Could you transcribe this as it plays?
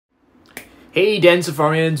Hey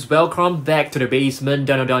Dancifarians, welcome back to the basement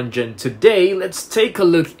Dino Dungeon. Today, let's take a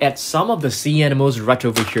look at some of the sea animals right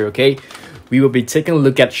over here, okay? We will be taking a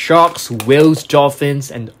look at sharks, whales,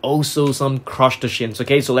 dolphins, and also some crustaceans,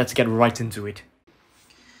 okay? So let's get right into it.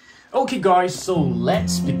 Okay guys, so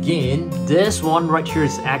let's begin. This one right here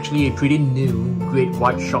is actually a pretty new great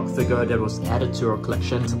white shark figure that was added to our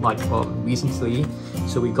collection recently.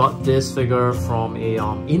 So we got this figure from a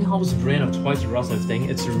in-house brand of Toys R Us, I think.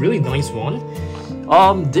 It's a really nice one.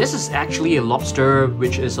 This is actually a lobster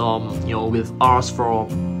which is with us for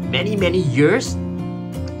many years.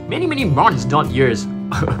 Many months, not years.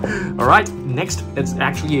 Alright, next it's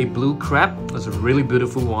actually a blue crab. It's a really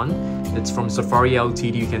beautiful one. It's from Safari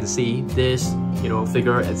Ltd. You can see this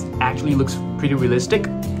figure. It actually looks pretty realistic.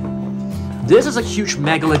 This is a huge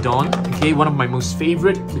megalodon, okay, one of my most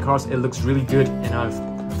favorite because it looks really good, and I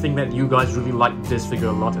think that you guys really like this figure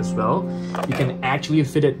a lot as well. You can actually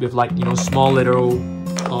fit it with small little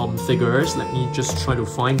figures. Let me just try to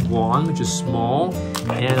find one which is small,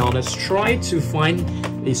 and let's try to find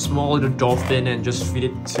a small little dolphin and just fit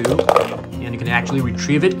it too. And you can actually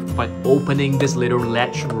retrieve it by opening this little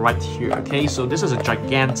latch right here. Okay, so this is a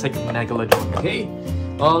gigantic megalodon. Okay,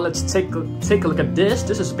 let's take a look at this.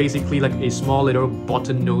 This is basically like a small little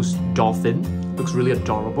bottlenose dolphin. Looks really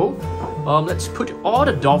adorable. Let's put all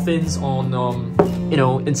the dolphins on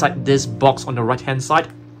inside this box on the right hand side.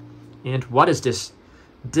 And what is this?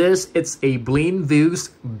 It's a Blaine-Ville's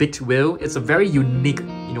big whale. It's a very unique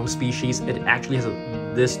species. It actually has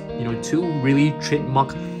this two really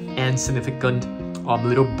trademark and significant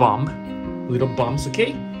little bumps.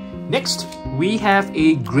 Okay, next we have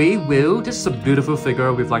a gray whale. This is a beautiful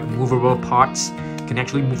figure with movable parts. You can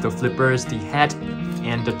actually move the flippers, the head,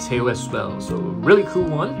 and the tail as well. So really cool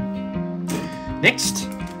one. Next,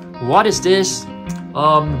 what is this?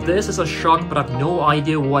 This is a shark, but I have no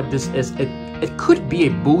idea what this is. It could be a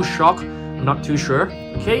bull shark. I'm not too sure.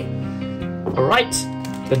 Okay, all right.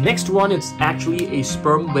 The next one is actually a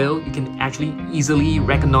sperm whale. You can actually easily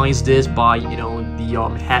recognize this by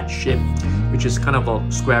the head shape, which is kind of a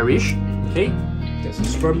squarish. Okay, there's a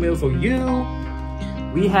sperm whale for you.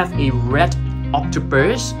 We have a red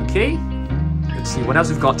octopus. Okay, let's see what else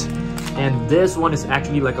we've got. And this one is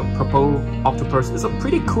actually like a purple octopus. It's a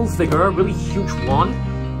pretty cool figure, really huge one,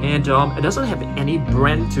 and it doesn't have any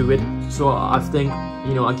brand to it, so I think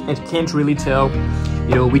I can't really tell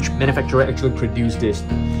which manufacturer actually produced this.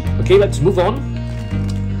 Okay, let's move on.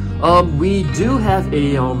 We do have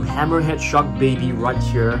a hammerhead shark baby right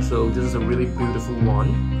here, so this is a really beautiful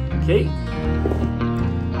one. Okay,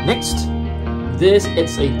 next, this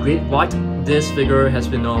is a great white. This figure has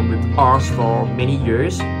been with us for many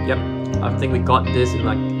years. Yep, I think we got this in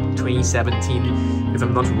 2017 if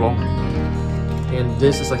I'm not wrong. And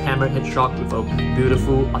this is a hammerhead shark with a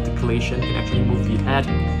beautiful articulation. You can actually move the head,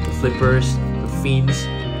 the flippers, the fins,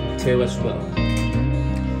 the tail as well.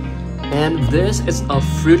 And this is a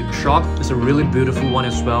fruit shark. It's a really beautiful one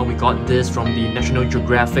as well. We got this from the National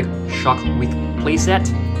Geographic Shark Week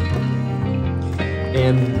playset.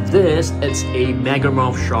 And this is a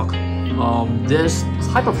megamouth shark. This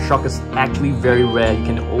type of shark is actually very rare. You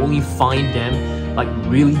can only find them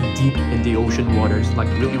really deep in the ocean waters,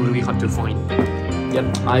 really hard to find.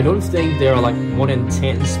 Yep, I don't think there are more than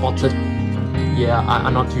 10 spotted. Yeah,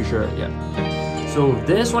 I'm not too sure. Yeah. So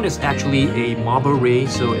this one is actually a marble ray.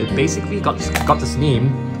 So it basically got its name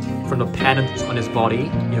from the patterns on its body.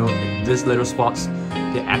 These little spots,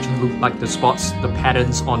 they actually look like the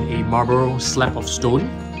patterns on a marble slab of stone.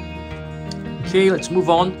 Okay, let's move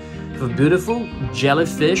on. A beautiful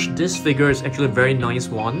jellyfish. This figure is actually a very nice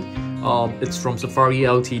one. It's from Safari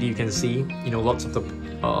Ltd. You can see lots of the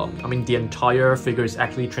the entire figure is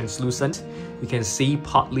actually translucent. You can see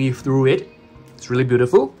partly through it. It's really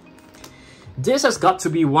beautiful. This has got to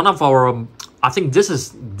be one of our I think this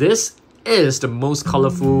is the most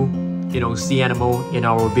colorful sea animal in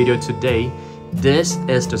our video today. This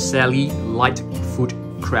is the Sally Lightfoot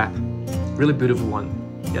crab. Really beautiful one.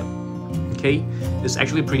 Yep. Okay, it's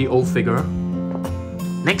actually a pretty old figure.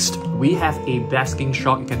 Next, we have a basking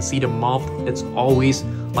shark. You can see the mouth, it's always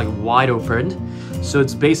wide open. So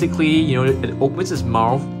it's basically, it opens its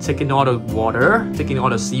mouth, taking all the water, taking all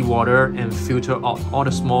the seawater, and filter out all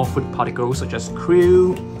the small food particles such as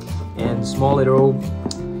krill and small little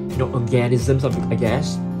organisms, I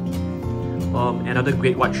guess. Another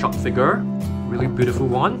great white shark figure, really beautiful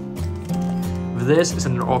one. This is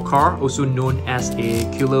an Orca, also known as a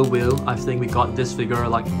killer whale. I think we got this figure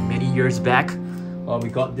many years back. We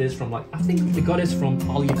got this from I think we got this from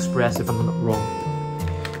AliExpress if I'm not wrong.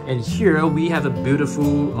 And here we have a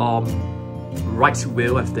beautiful right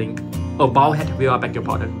whale, I think. Oh, bowhead whale, I beg your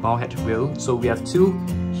pardon, bowhead whale. So we have two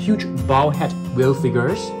huge bowhead whale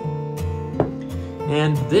figures.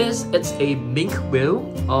 And this, it's a mink whale.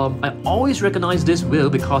 I always recognize this whale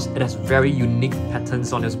because it has very unique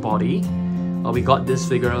patterns on its body. We got this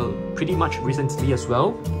figure pretty much recently as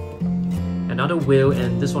well. Another whale,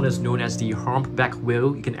 and this one is known as the Humpback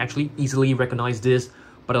whale. You can actually easily recognize this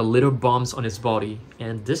by the little bumps on its body.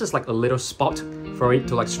 And this is like a little spot for it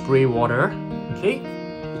to like spray water. Okay.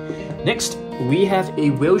 Next, we have a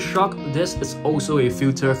whale shark. This is also a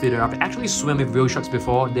filter feeder. I've actually swam with whale sharks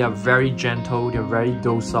before. They are very gentle, they're very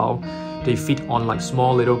docile. They feed on like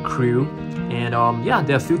small little krill. And yeah,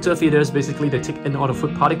 they're filter feeders. Basically, they take in all the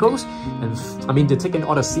food particles, and they take in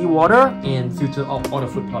all the seawater and filter out all the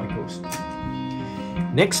food particles.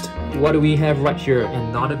 Next, what do we have right here?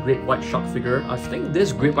 Another great white shark figure. I think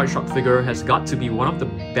this great white shark figure has got to be one of the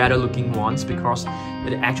better looking ones because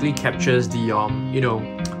it actually captures the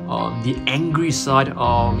the angry side.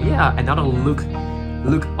 Yeah, another look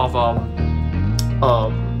of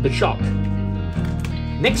the shark.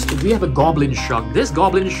 Next, we have a goblin shark. This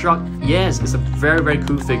goblin shark, yes, is a very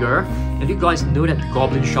cool figure. And you guys know that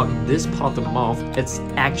goblin shark, this part of the mouth, it's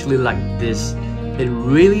actually like this. It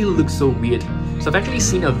really looks so weird. So I've actually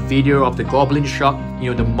seen a video of the goblin shark,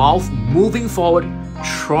 the mouth moving forward,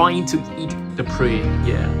 trying to eat the prey.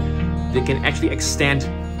 Yeah, they can actually extend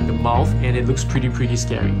the mouth, and it looks pretty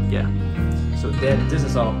scary. Yeah. So then this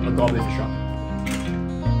is a goblin shark.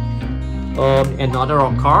 Another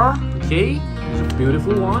Orca. Okay. It's a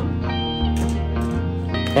beautiful one.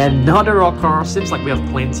 Another Orca. Seems like we have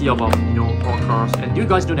plenty of Orcas. And you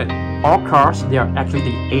guys know that Orcas, they are actually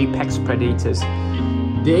the apex predators.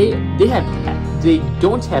 They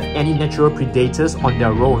don't have any natural predators on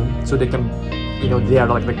their own, so they can, they are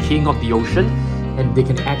like the king of the ocean, and they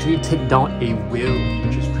can actually take down a whale,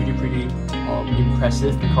 which is pretty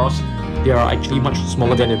impressive because they are actually much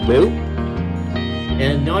smaller than a whale.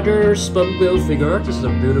 Another sperm whale figure. This is a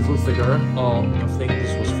beautiful figure. I think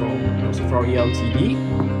this was from Safari LTD.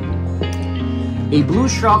 A blue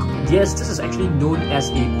shark. Yes, this is actually known as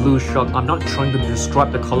a blue shark. I'm not trying to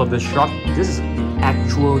describe the color of this shark. This is the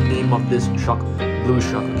actual name of this shark, blue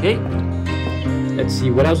shark. Okay. Let's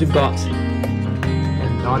see what else we've got.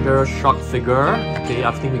 Another shark figure. Okay,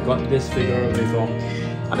 I think we got this figure with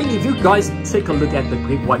if you guys take a look at the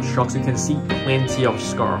great white sharks, you can see plenty of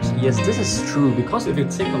scars. Yes, this is true because if you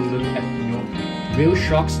take a look at whale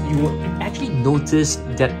sharks, you will actually notice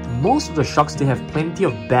that most of the sharks, they have plenty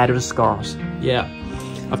of battle scars. Yeah,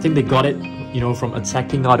 I think they got it, from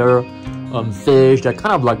attacking other fish. They're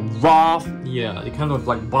kind of like rough. Yeah, they kind of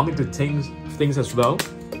like bump into things as well.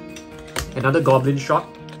 Another goblin shark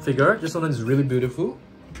figure. This one is really beautiful.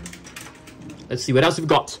 Let's see what else we've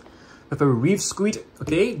got. We have a reef squid.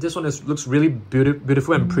 Okay, this one looks really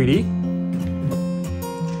beautiful and pretty.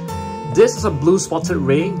 This is a blue spotted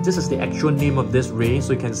ray. This is the actual name of this ray,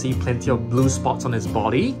 so you can see plenty of blue spots on its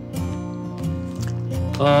body.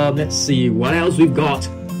 Let's see what else we've got.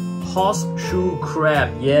 Horseshoe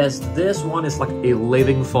crab. Yes, this one is like a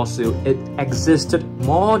living fossil. It existed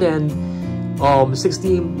more than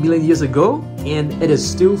 60 million years ago, and it is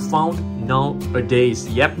still found nowadays.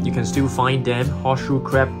 Yep, you can still find them. Horseshoe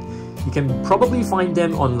crab. You can probably find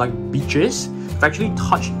them on like beaches. I've actually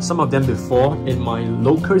touched some of them before in my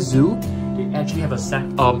local zoo. They actually have a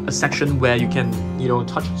section where you can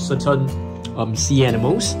touch certain sea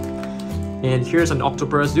animals. And here's an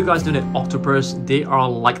octopus. You guys know that octopus, they are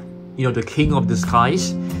like the king of the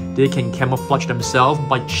skies. They can camouflage themselves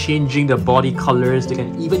by changing their body colors. They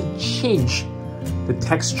can even change the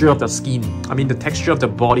texture of the skin. The texture of the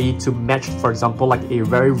body to match, for example, like a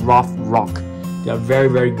very rough rock. They are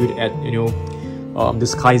very good at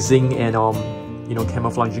disguising and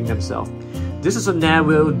camouflaging themselves. This is a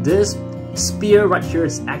narwhal. This spear right here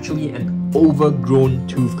is actually an overgrown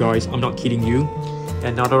tooth, guys. I'm not kidding you.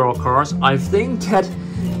 Another Orcas. I think that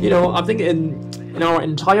I think in our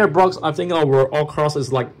entire box, I think our Orcas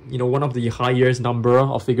is like one of the highest number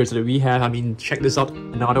of figures that we have. Check this out.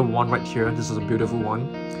 Another one right here. This is a beautiful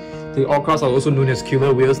one. The Orcas are also known as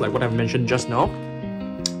killer whales, like what I've mentioned just now.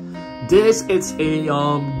 This is a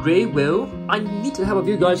grey whale. I need to have a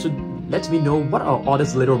few guys to let me know what are all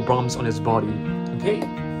these little bumps on his body. Okay.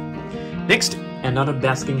 Next, another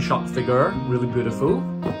basking shark figure, really beautiful.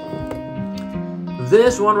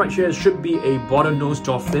 This one right here should be a bottlenose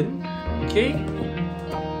dolphin. Okay.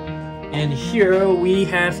 And here we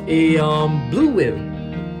have a blue whale.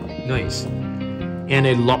 Nice. And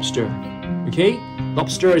a lobster. Okay.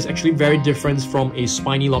 Lobster is actually very different from a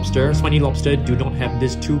spiny lobster. Spiny lobster do not have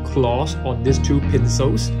these two claws or these two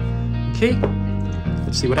pincers. Okay,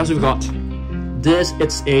 let's see what else we've got. this,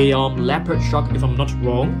 it's a leopard shark, if I'm not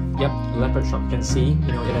wrong. Yep, leopard shark. You can see,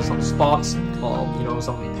 you know, it has some spots, you know,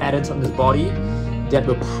 some patterns on its body that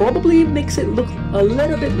will probably makes it look a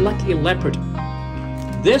little bit like a leopard.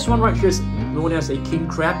 This one right here is known as a king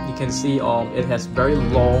crab. You can see it has very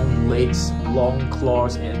long legs, long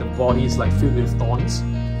claws, and the body is like filled with thorns.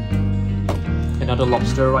 Another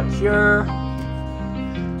lobster right here.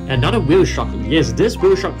 Another whale shark. Yes, this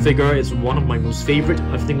whale shark figure is one of my most favorite.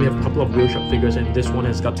 I think we have a couple of whale shark figures, and this one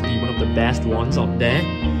has got to be one of the best ones out there.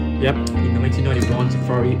 Yep, in 1991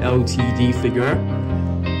 Safari LTD figure.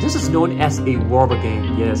 This is known as a warbler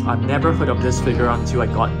game. Yes, I've never heard of this figure until I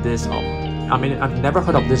got this. I mean, I've never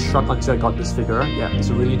heard of this shark until I got this figure. Yeah, it's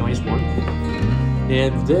a really nice one.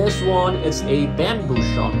 And this one is a bamboo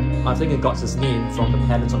shark. I think it got its name from the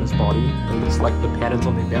patterns on its body. It looks like the patterns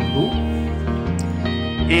on the bamboo.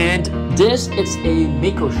 And this is a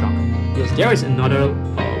mako shark. Yes, there is another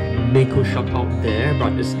mako shark out there,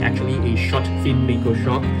 but it's actually a short fin mako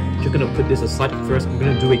shark. Just gonna put this aside first. I'm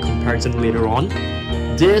gonna do a comparison later on.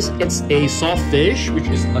 This is a sawfish, which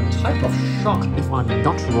is a type of shark, if I'm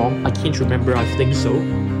not wrong. I can't remember, I think so.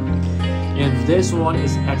 And this one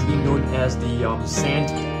is actually known as the sand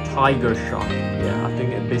tiger shark. Yeah, I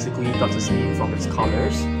think it basically got its name from its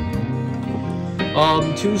colors.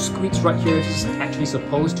 Two squids right here. This is actually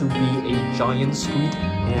supposed to be a giant squid,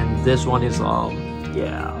 and this one is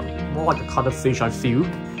yeah, more like a cuttlefish, I feel.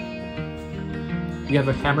 We have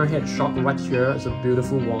a hammerhead shark right here. It's a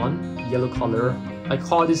beautiful one, yellow color. I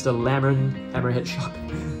call this the lemon hammerhead shark.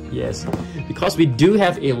 Yes, because we do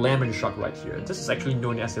have a lemon shark right here. This is actually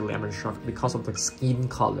known as a lemon shark because of the skin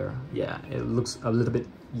color. Yeah, it looks a little bit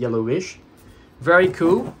yellowish. Very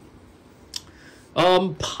cool.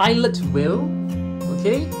 Pilot whale.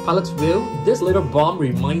 Okay, pilot whale. This little bomb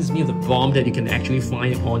reminds me of the bomb that you can actually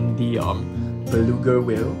find on the beluga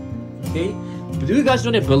whale. Okay, but do you guys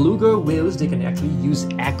know that beluga whales, they can actually use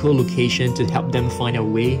echolocation to help them find a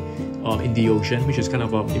way in the ocean, which is kind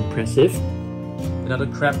of impressive. Another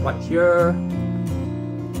crab right here.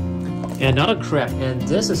 Another crab, and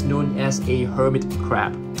this is known as a hermit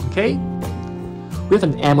crab. Okay, we have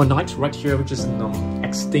an ammonite right here, which is an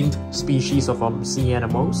extinct species of sea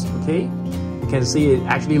animals. Okay, you can see it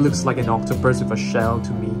actually looks like an octopus with a shell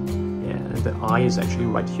to me. Yeah, and the eye is actually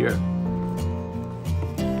right here.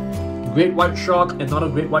 Great white shark, another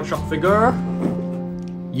great white shark figure.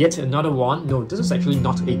 Yet another one. No, this is actually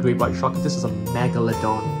not a great white shark. This is a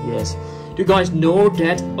megalodon. Yes. Do you guys know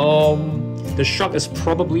that the shark is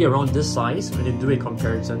probably around this size when you do a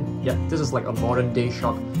comparison? Yeah, this is like a modern day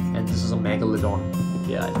shark, and this is a megalodon.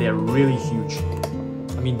 Yeah, they're really huge.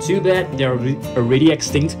 I mean, too bad they're already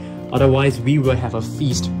extinct. Otherwise, we will have a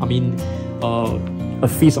feast. I mean, a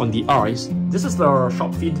feast on the ice. This is the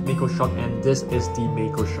short-finned mako shark, and this is the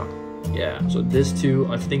mako shark. Yeah, so these two,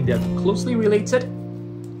 I think they're closely related.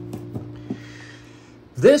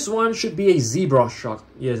 This one should be a zebra shark.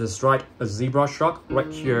 Yes, that's right, a zebra shark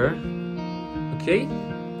right here. Okay,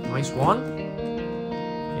 nice one.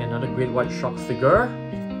 Another great white shark figure.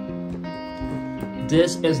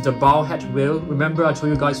 This is the bowhead whale. Remember I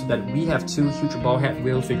told you guys that we have two huge bowhead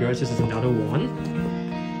whale figures. This is another one.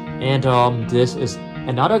 And this is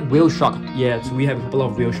another whale shark. Yeah, so we have a couple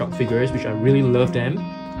of whale shark figures, which I really love them.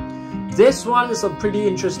 This one is a pretty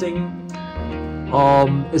interesting.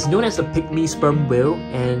 It's known as a pygmy sperm whale,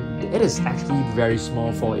 and it is actually very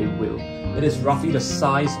small for a whale. It is roughly the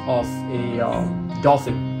size of a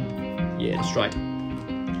dolphin. Yeah, that's right.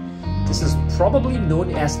 This is probably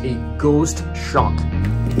known as a ghost shark.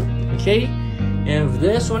 Okay, and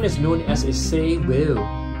this one is known as a sei whale.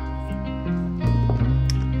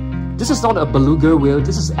 This is not a beluga whale.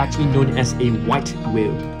 This is actually known as a white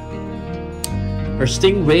whale. Her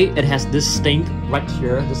stingray, it has this sting right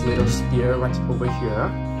here, this little spear right over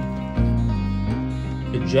here.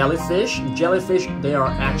 The jellyfish, they are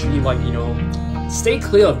actually like, you know, stay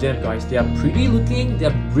clear of them, guys. They are pretty looking, they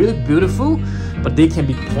are really beautiful, but they can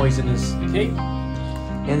be poisonous, okay?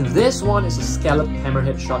 And this one is a scallop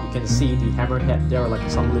hammerhead shark. You can see the hammerhead, there are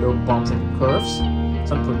like some little bumps and curves,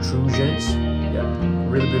 some protrusions. Yeah,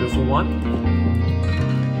 really beautiful one.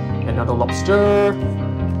 Another lobster.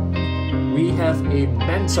 We have a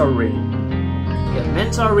manta ray. Yeah,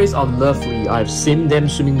 manta rays are lovely. I've seen them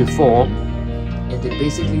swimming before, and they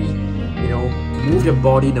basically, you know, move their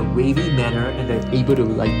body in a wavy manner, and they're able to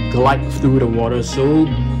like glide through the water so,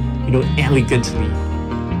 you know, elegantly.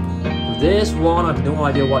 This one, I have no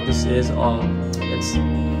idea what this is. I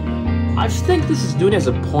think this is known as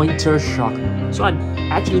a pointer shark. So I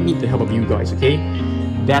actually need the help of you guys, okay?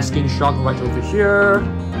 Basking shark right over here.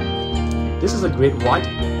 This is a great white.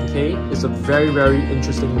 Okay, it's a very, very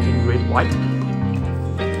interesting looking great white.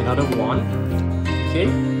 another one. Okay,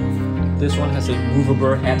 this one has a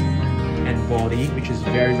movable head and body, which is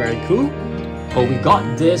very, very cool. Oh, we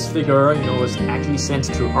got this figure, you know, was actually sent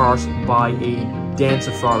to us by a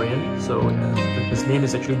Dancefarian. So his name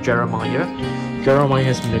is actually Jeremiah. Jeremiah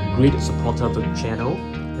has been a great supporter of the channel.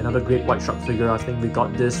 Another great white shark figure. I think we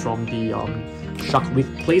got this from the Shark Week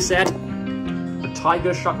playset. A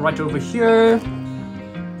tiger shark right over here.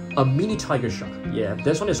 A mini tiger shark. Yeah,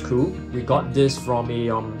 this one is cool. We got this from a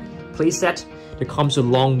playset that comes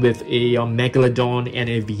along with a megalodon and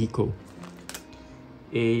a vehicle.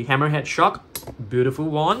 A hammerhead shark, beautiful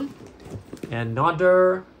one.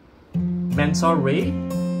 Another Manta ray.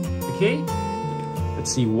 Okay,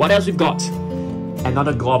 let's see what else we've got.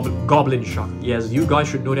 Another goblin shark. Yes, you guys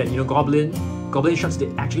should know that, you know, goblin sharks,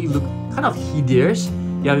 they actually look kind of hideous.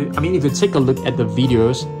 Yeah, I mean, if you take a look at the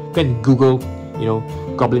videos, go and Google, you know,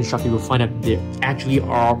 goblin shark, you will find that they actually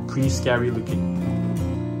are pretty scary looking.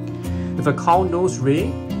 With a cow nose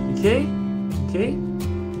ray. Okay.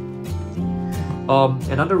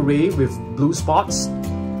 Another ray with blue spots.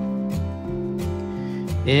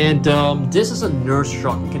 And this is a nurse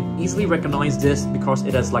shark. You can easily recognize this because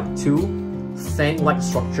it has like two fang-like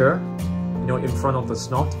structure, you know, in front of the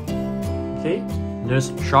snout. Okay,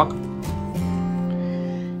 nurse shark.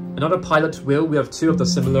 Another pilot whale. We have two of the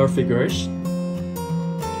similar figures.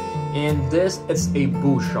 And this is a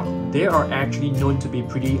bull shark. They are actually known to be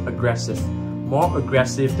pretty aggressive, more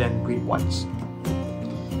aggressive than great whites.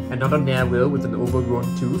 Another narwhal with an overgrown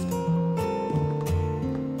tooth.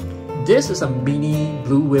 This is a mini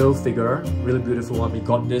blue whale figure, really beautiful one. We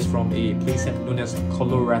got this from a playset known as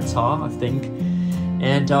Colorata, I think.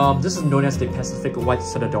 And this is known as the Pacific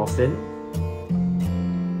white-sided dolphin.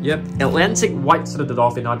 Yep, Atlantic white-sided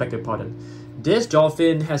dolphin, I beg your pardon. This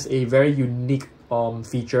dolphin has a very unique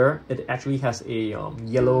feature. It actually has a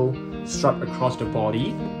yellow stripe across the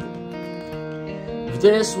body.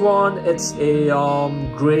 This one, it's a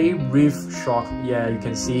gray reef shark. Yeah, you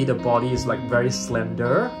can see the body is like very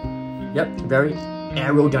slender. Yep, very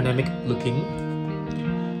aerodynamic looking.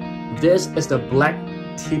 This is the black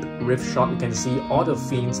tip reef shark. You can see all the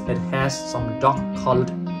fins. It has some dark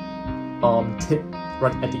colored tip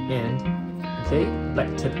right at the end. Okay,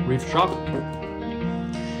 black tip reef shark.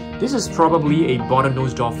 This is probably a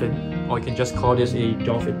bottlenose dolphin, or you can just call this a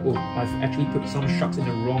dolphin. Oh, I've actually put some sharks in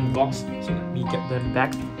the wrong box, so let me get them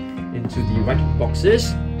back into the right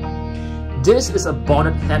boxes. This is a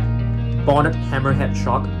bonnet hammerhead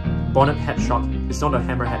shark. Bonnet head shark. It's not a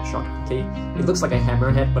hammerhead shark. Okay, it looks like a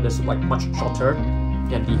hammerhead, but it's like much shorter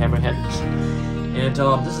than the hammerhead. And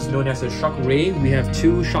this is known as a shark ray. We have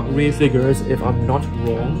two shark ray figures, if I'm not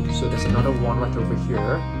wrong. So there's another one right over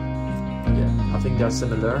here. Yeah, I think they're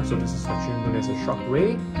similar. So this is actually known as a shark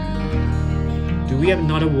ray. Do we have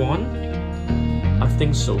another one? I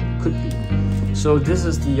think so. Could be. So this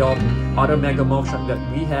is the other megamorph shark that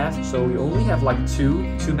we have. So we only have like two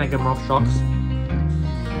megamorph sharks.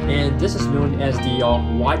 And this is known as the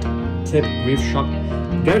white tip reef shark.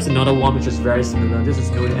 There's another one which is very similar. This is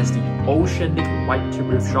known as the oceanic white tip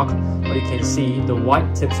reef shark. But you can see the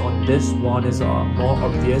white tips on this one is more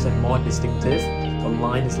obvious and more distinctive. The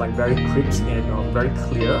line is like very crisp and very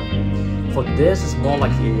clear. For this, it's more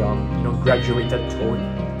like a you know, graduated tone.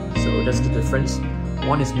 So that's the difference.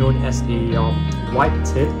 One is known as a white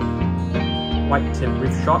tip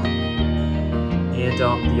reef shark. And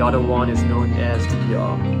the other one is known as the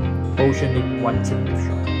oceanic white tip reef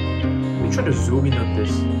shark. Let me try to zoom in on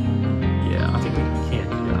this. Yeah, I think we can.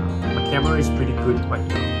 Yeah, my camera is pretty good right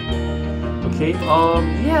now. Okay.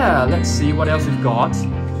 Yeah. Let's see what else we've got.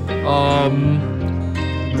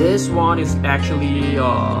 This one is actually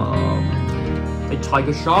a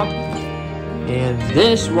tiger shark, and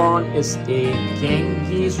this one is a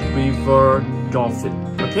Ganges River dolphin.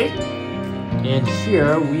 Okay. And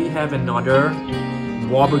here we have another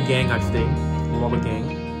wobbergang, I think. Wobbergang.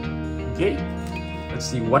 Okay. Let's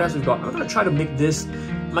see what else we've got. I'm gonna try to make this.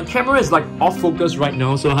 My camera is like off focus right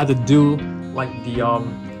now, so I have to do like the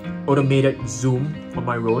automated zoom on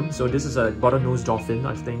my own. So this is a bottlenose dolphin,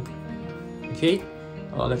 I think. Okay.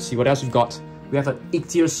 Let's see what else we've got. We have an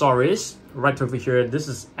Ichthyosaurus right over here. This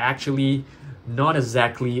is actually not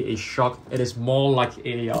exactly a shark. It is more like a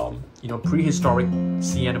you know, prehistoric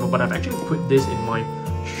sea animal, but I've actually put this in my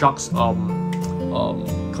sharks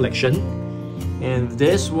collection. And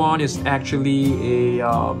this one is actually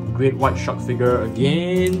a great white shark figure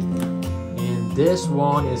again. And this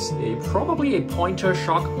one is probably a pointer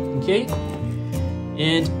shark. Okay.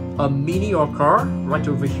 And a mini orca right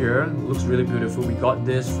over here. Looks really beautiful. We got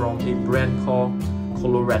this from a brand called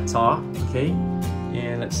Colorata. Okay.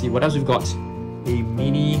 And let's see what else we've got. A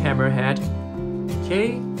mini hammerhead.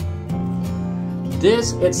 Okay.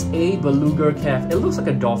 This is a beluga calf. It looks like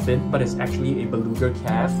a dolphin, but it's actually a beluga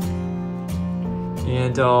calf.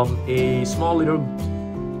 And a small little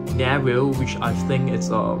narwhal, which I think it's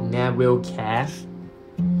a narwhal calf.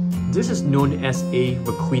 This is known as a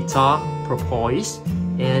vaquita porpoise,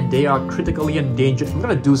 and they are critically endangered. I'm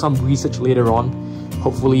gonna do some research later on.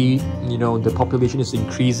 Hopefully, you know, the population is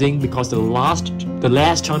increasing, because the last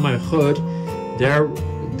time I heard,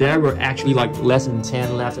 there were actually like less than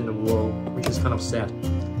 10 left in the world, which is kind of sad.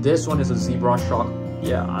 This one is a zebra shark.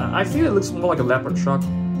 Yeah, I feel it looks more like a leopard shark.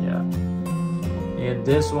 Yeah. And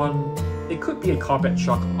this one, it could be a carpet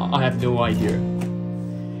shark. I have no idea.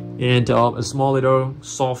 And a small little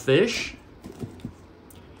sawfish.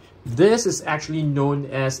 This is actually known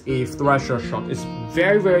as a thresher shark. It's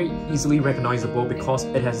very easily recognizable because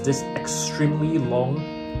it has this extremely long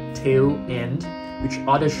tail end, which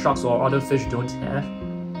other sharks or other fish don't have.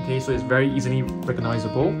 Okay, so it's very easily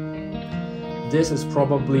recognizable. This is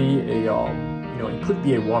probably a, you know, it could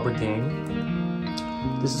be a water gang.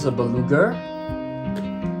 This is a beluga.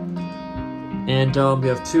 And we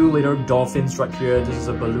have two little dolphins right here. This is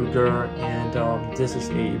a beluga, and this is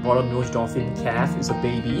a bottlenose dolphin calf. It's a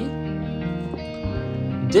baby.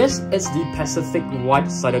 This is the Pacific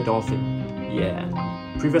white-sided dolphin. Yeah.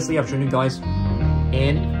 Previously, I've shown you guys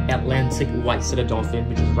an Atlantic white-sided dolphin,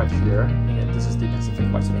 which is right here. And this is the Pacific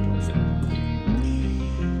white-sided dolphin.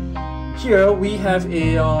 Here we have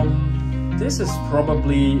a, this is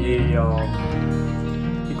probably a,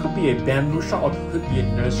 it could be a bamboo shark or it could be a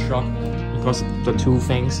nurse shark, because the two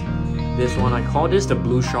things. This one, I call this the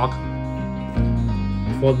blue shark.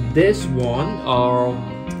 For this one,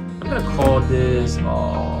 I'm gonna call this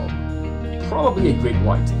probably a great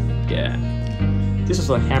white. Yeah. This is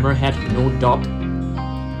a hammerhead, no doubt.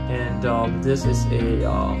 And this is a,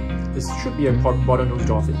 this should be a bottlenose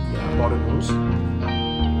dolphin. Yeah, bottlenose.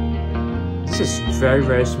 This is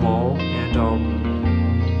very small, and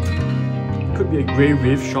it could be a gray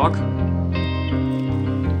reef shark.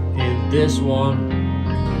 And this one,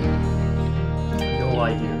 no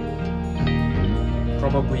idea.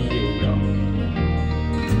 Probably a,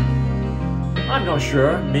 I'm not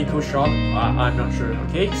sure, mako shark. I'm not sure.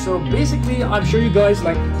 Okay, so basically, I'm sure you guys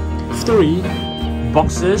like 3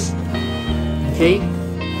 boxes. Okay,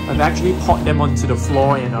 I've actually put them onto the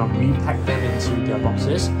floor and repacked them into their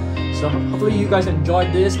boxes. So hopefully you guys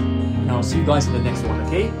enjoyed this, and I'll see you guys in the next one,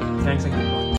 okay? Thanks and goodbye.